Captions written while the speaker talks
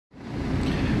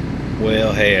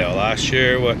Well, hell, I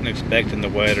sure wasn't expecting the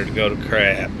weather to go to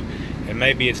crap. And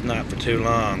maybe it's not for too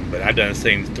long, but I done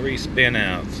seen 3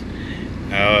 spinouts.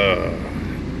 I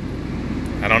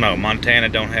don't know, Montana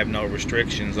don't have no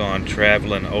restrictions on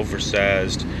traveling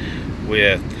oversized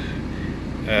with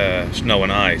snow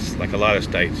and ice like a lot of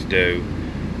states do.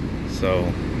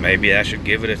 So maybe I should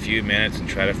give it a few minutes and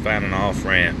try to find an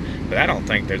off-ramp. But I don't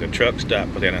think there's a truck stop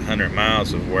within 100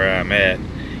 miles of where I'm at.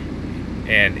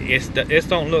 And it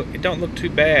don't look too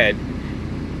bad,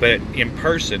 but in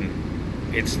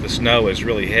person, the snow is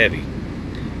really heavy,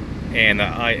 and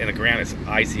the ground is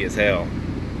icy as hell.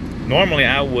 Normally,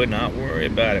 I would not worry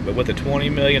about it, but with a $20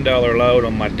 million load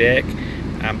on my deck,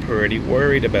 I'm pretty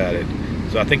worried about it.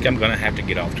 So I think I'm gonna have to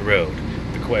get off the road.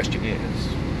 The question is,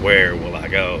 where will I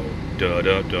go? Dum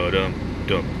dum dum dum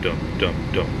dum dum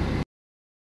dum.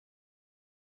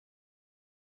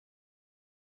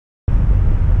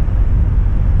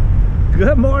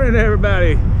 Good morning,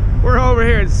 everybody. We're over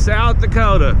here in South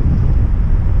Dakota.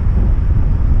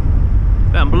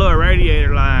 Done blew a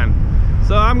radiator line.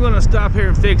 So I'm gonna stop here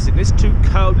and fix it. It's too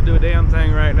cold to do a damn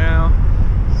thing right now.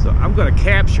 So I'm gonna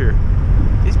capture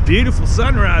this beautiful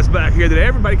sunrise back here that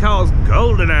everybody calls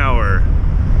golden hour.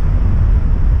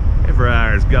 Every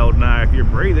hour is golden hour if you're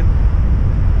breathing.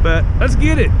 But let's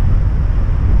get it.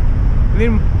 And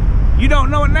then you don't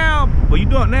know it now. Well, you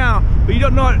do it now, but you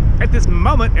don't know it at this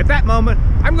moment. At that moment,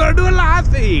 I'm gonna do a live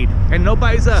feed and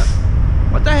nobody's up.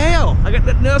 What the hell? I got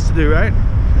nothing else to do, right?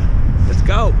 Let's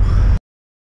go.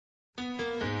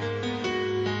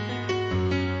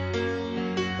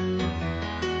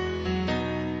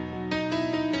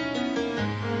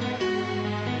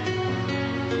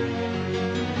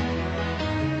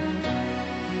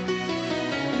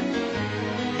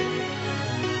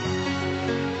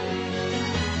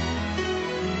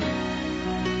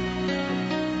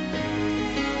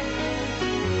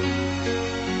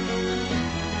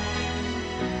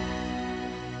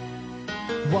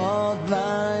 Walk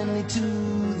blindly to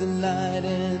the light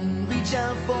and reach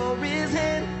out for his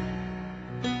hand.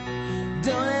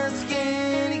 Don't ask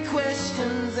any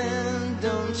questions and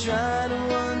don't try to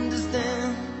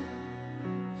understand.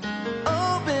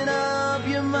 Open up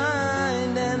your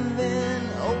mind and then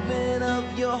open up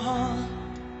your heart,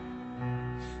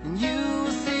 and you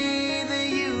will see that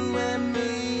you and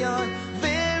me are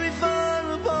very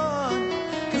far apart.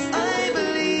 'Cause I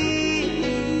believe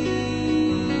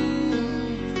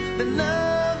that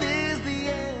love is the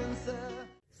answer.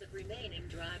 The remaining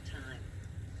drive time.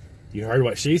 You heard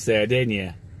what she said, didn't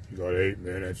you? You got 8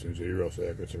 minutes and 0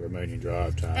 seconds of remaining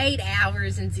drive time. 8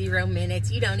 hours and 0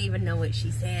 minutes. You don't even know what she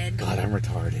said. God, I'm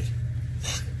retarded.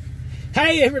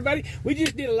 Hey, everybody. We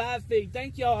just did a live feed.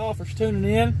 Thank y'all all for tuning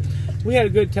in. We had a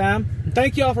good time. And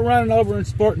thank y'all for running over and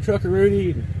supporting Trucker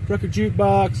Rudy and Trucker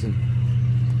Jukebox and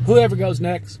whoever goes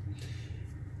next.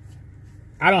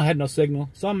 I don't have no signal,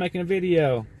 so I'm making a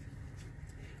video.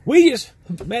 We just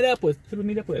met up with, who did we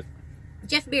meet up with?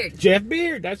 Jeff Beard. Jeff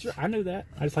Beard. That's right. I knew that.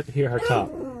 I just like to hear her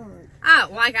talk. Oh,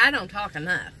 like I don't talk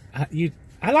enough. I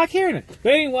like hearing it.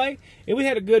 But anyway, we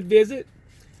had a good visit.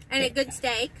 And a good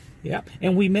steak. Yeah,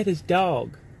 and we met his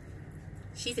dog.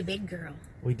 She's a big girl.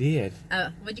 We did.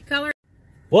 What'd you call her?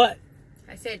 What?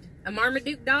 I said a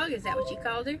Marmaduke dog. Is that what you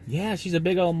called her? Yeah, she's a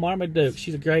big old Marmaduke.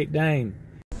 She's a Great Dane.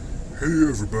 Hey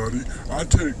everybody, I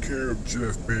take care of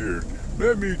Jeff Beard.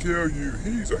 Let me tell you,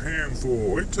 he's a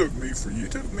handful. It took me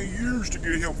years to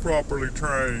get him properly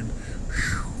trained.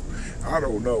 Whew. I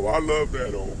don't know. I love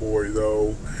that old boy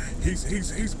though.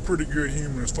 He's a pretty good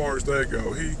human as far as they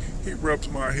go. He rubs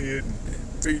my head and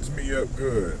feeds me up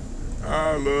good.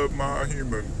 I love my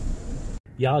human.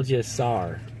 Y'all just saw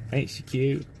her. Ain't she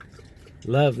cute?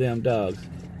 Love them dogs.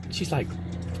 She's like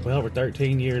 12 or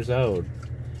 13 years old.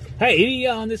 Hey, any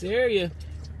of y'all in this area,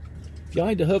 if y'all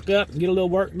need to hook up and get a little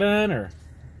work done or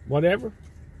whatever,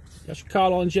 y'all should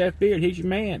call on Jeff Beard. He's your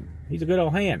man. He's a good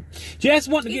old hand. Jeff's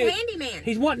wanting to get handyman.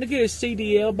 He's wanting to get his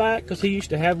CDL back because he used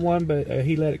to have one, but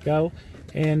he let it go.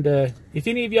 And if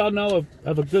any of y'all know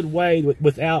of a good way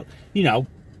without, you know,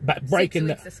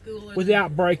 breaking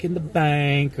without breaking the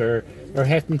bank or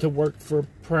having to work for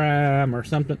Prime or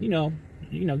something, you know,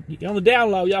 on the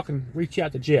down low, y'all can reach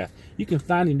out to Jeff. You can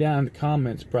find him down in the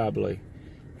comments probably.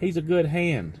 He's a good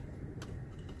hand.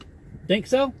 Think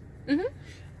so? Mm-hmm.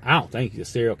 I don't think he's a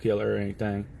serial killer or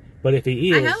anything. But if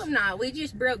he is, I hope not. We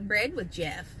just broke bread with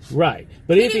Jeff. Right.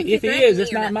 But if he is,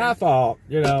 it's not nothing. my fault,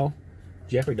 you know.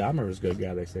 Jeffrey Dahmer was a good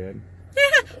guy, they said.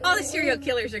 All the serial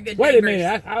killers are good Wait neighbors. a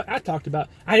minute. I talked about...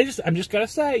 I'm just going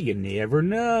to say, you never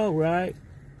know, right?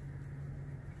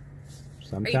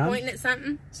 Are you pointing at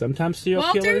something? Sometimes serial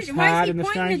Walter, killers why is hide he in the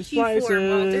pointing strangest at you for,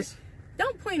 Walter? places.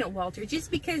 Don't point at Walter.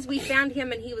 Just because we found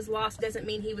him and he was lost doesn't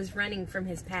mean he was running from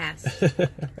his past.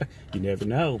 You never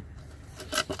know.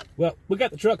 Well, we got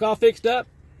the truck all fixed up.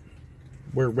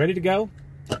 We're ready to go.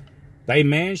 They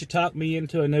managed to talk me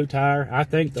into a new tire. I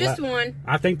think Just one.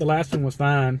 I think the last one was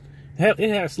fine. Hell, it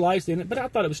had a slice in it, but I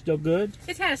thought it was still good.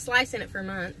 It's had a slice in it for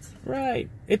months. Right.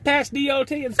 It passed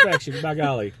DOT inspection, by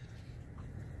golly.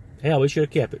 Hell, we should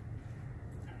have kept it.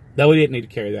 Though we didn't need to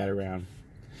carry that around.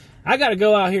 I got to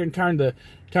go out here and turn the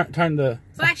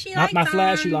Flashy lights my on.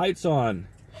 flashy lights on.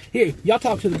 Here, y'all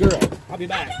talk to the girl. I'll be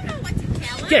back. I don't know what to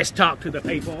tell him. Just talk to the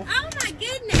people. Oh my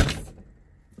goodness.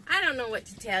 I don't know what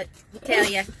to tell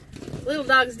you. Little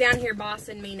dog's down here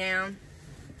bossing me now.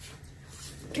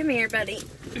 Come here, buddy.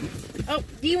 Oh,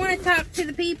 do you want to talk to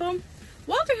the people?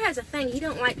 Walter has a thing. He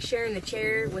don't like sharing the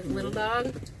chair with Little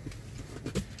Dog.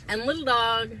 And Little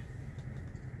Dog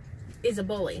is a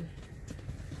bully.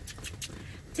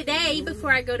 Today,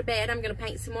 before I go to bed, I'm going to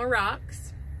paint some more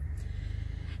rocks.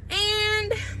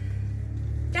 And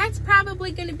that's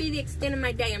probably going to be the extent of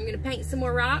my day. I'm going to paint some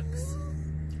more rocks.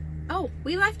 Oh,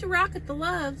 we left a rock at the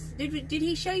Loves. Did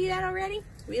he show you that already?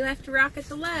 We left a rock at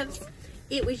the Loves.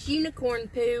 It was unicorn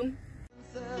poo.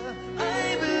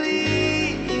 I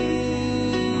believe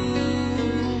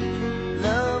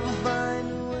love will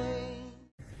find a way.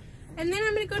 And then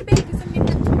I'm going to go to bed because I'm going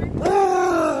to have to work.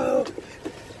 Oh!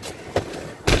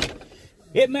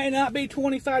 It may not be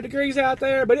 25 degrees out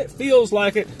there, but it feels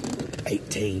like it.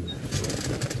 18.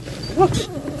 Whoops.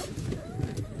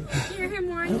 Hear him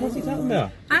whine? What's he talking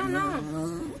about? I don't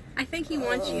know. I think he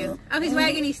wants you. Oh, he's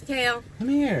wagging his tail. Come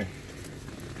here.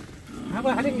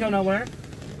 I didn't go nowhere.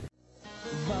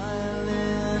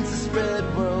 Violence is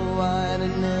spread worldwide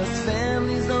and there's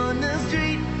families on the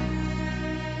street.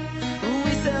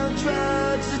 We sell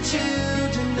drugs to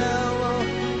children now. Oh,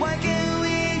 why can't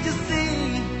we just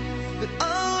see that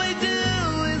all we do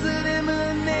is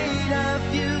eliminate our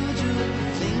future?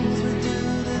 Things we do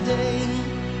today.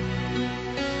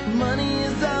 Money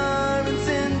is our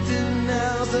incentive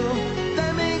now, so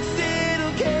that makes it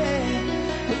okay.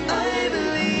 But I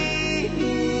believe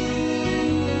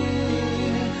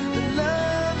that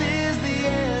love is the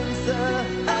answer.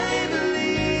 I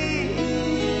believe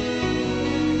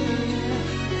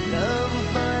love will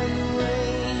find a way.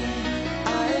 I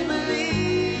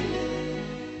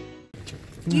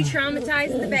believe. You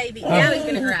traumatized the baby. Now he's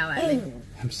going to growl at me.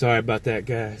 I'm sorry about that,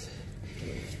 guys.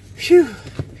 Phew.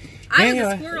 I was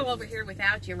Anyway. a squirrel over here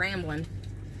without you rambling.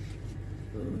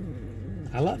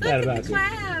 I love Look that at about the you.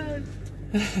 clouds.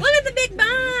 Look at the big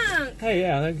bunk. Hey,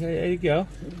 yeah, okay, there you go.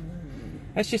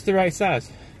 That's just the right size.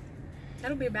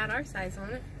 That'll be about our size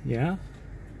on it. Yeah.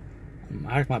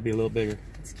 Ours might be a little bigger.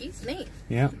 Excuse me.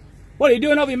 Yeah. What are you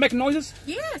doing over here making noises?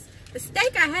 Yes, the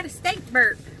steak. I had a steak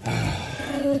burp.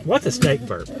 What's a steak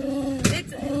burp?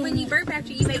 It's when you burp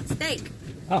after you've ate steak.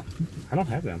 Oh, I don't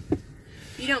have them.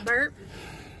 You don't burp.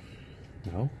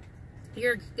 No.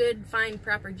 You're a good, fine,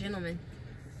 proper gentleman.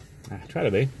 I try to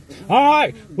be. All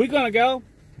right, we're going to go.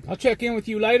 I'll check in with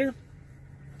you later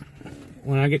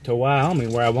when I get to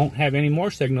Wyoming where I won't have any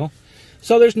more signal.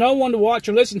 So there's no one to watch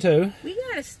or listen to. We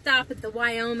gotta stop at the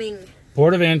Wyoming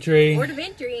Port of entry. Board of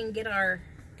Entry and get our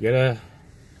Get a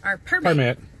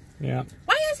permit. Yeah.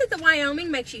 Why is it that Wyoming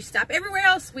makes you stop? Everywhere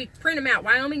else we print them out.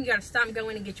 Wyoming, you gotta stop and go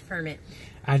in and get your permit.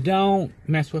 I don't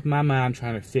mess with my mind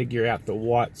trying to figure out the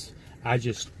what's. I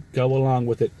just go along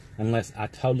with it unless I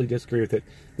totally disagree with it.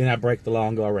 Then I break the law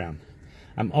and go around.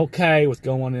 I'm okay with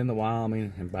going into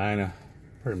Wyoming and buying a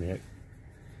permit.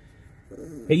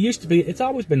 It used to be, it's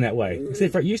always been that way.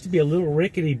 Except for it used to be a little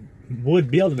rickety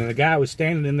wood building and the guy was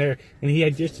standing in there and he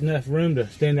had just enough room to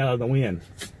stand out of the wind.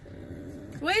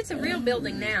 Well, it's a real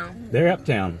building now. They're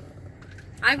uptown.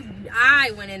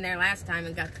 I went in there last time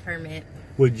and got the permit.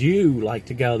 Would you like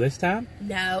to go this time?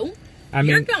 No. I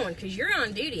You're mean, going because you're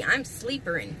on duty. I'm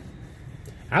sleepering.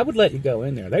 I would let you go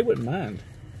in there. They wouldn't mind.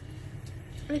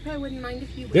 They probably wouldn't mind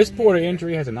if you went This in Port of there.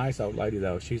 Entry has a nice old lady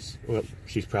though. She's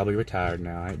probably retired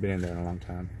now. I ain't been in there in a long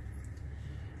time.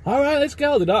 All right, let's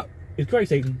go. The doc is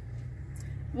Grace eating.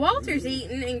 Walter's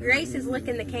eating and Grace is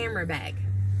licking the camera bag.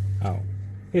 Oh,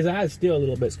 his eye's still a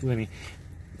little bit squinty.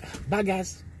 Bye,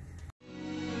 guys.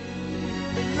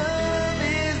 Love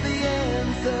is the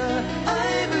answer.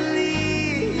 I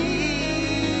believe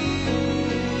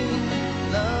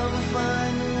love will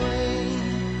find a way.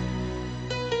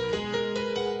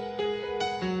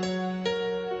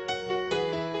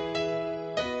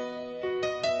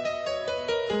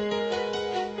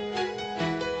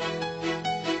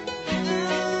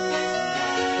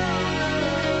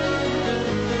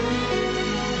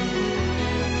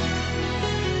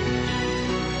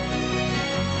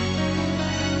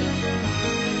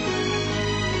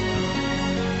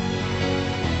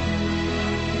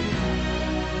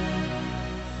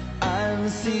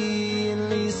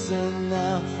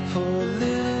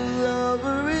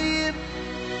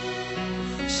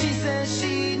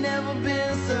 never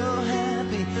been so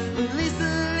happy. But Lisa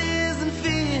lives in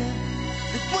fear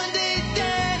that one day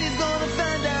Daddy's gonna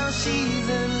find out she's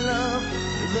in love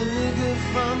with a nigga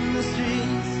from the street.